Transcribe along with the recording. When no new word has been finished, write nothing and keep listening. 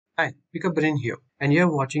Hi, pick a brain here, and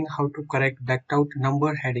you're watching how to correct blacked out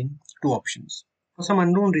number heading to options. For some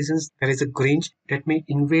unknown reasons, there is a grange that may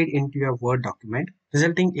invade into your Word document,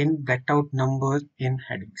 resulting in blacked out number in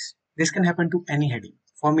headings. This can happen to any heading.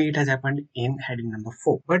 For me, it has happened in heading number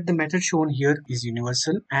 4. But the method shown here is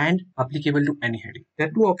universal and applicable to any heading. There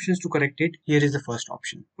are two options to correct it. Here is the first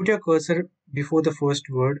option. Put your cursor before the first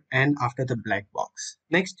word and after the black box.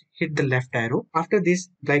 Next, hit the left arrow. After this,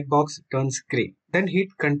 black box turns gray. Then hit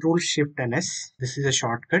Ctrl Shift and S. This is a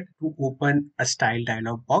shortcut to open a style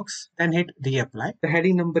dialog box. Then hit reapply. The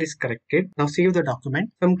heading number is corrected. Now save the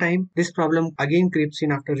document. Sometime this problem again creeps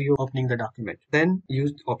in after you opening the document. Then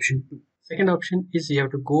use option 2. Second option is you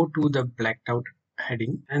have to go to the blacked out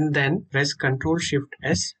heading and then press Ctrl Shift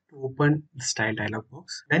S to open the style dialog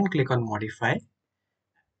box. Then click on modify.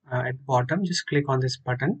 At the bottom, just click on this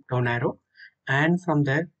button, down arrow, and from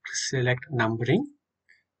there select numbering.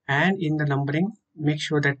 And in the numbering, make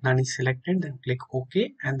sure that none is selected, then click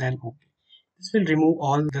OK and then OK. This will remove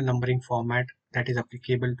all the numbering format that is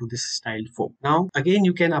applicable to this style 4. Now again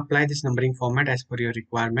you can apply this numbering format as per your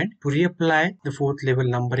requirement. To reapply the 4th level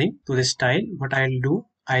numbering to this style, what I'll do,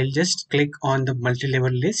 I'll just click on the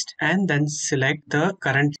multi-level list and then select the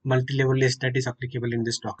current multi-level list that is applicable in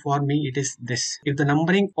this doc. For me, it is this. If the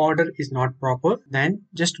numbering order is not proper, then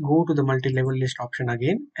just go to the multi-level list option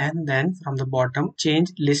again and then from the bottom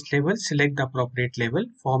change list level, select the appropriate level.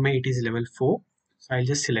 For me, it is level 4. So I'll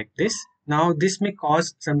just select this. Now this may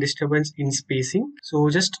cause some disturbance in spacing, so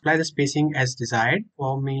just apply the spacing as desired.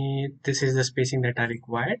 For me, this is the spacing that I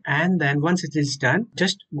required, and then once it is done,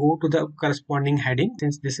 just go to the corresponding heading.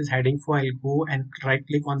 Since this is heading 4, I'll go and right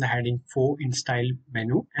click on the heading 4 in style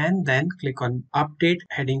menu and then click on update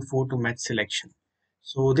heading 4 to match selection.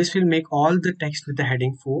 So this will make all the text with the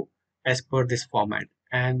heading 4 as per this format,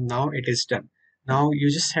 and now it is done. Now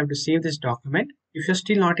you just have to save this document. If you're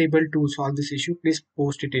still not able to solve this issue, please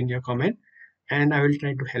post it in your comment and I will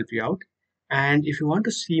try to help you out. And if you want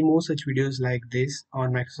to see more such videos like this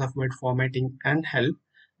on Microsoft Word formatting and help,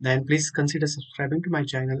 then please consider subscribing to my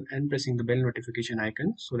channel and pressing the bell notification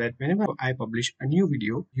icon so that whenever I publish a new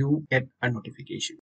video, you get a notification.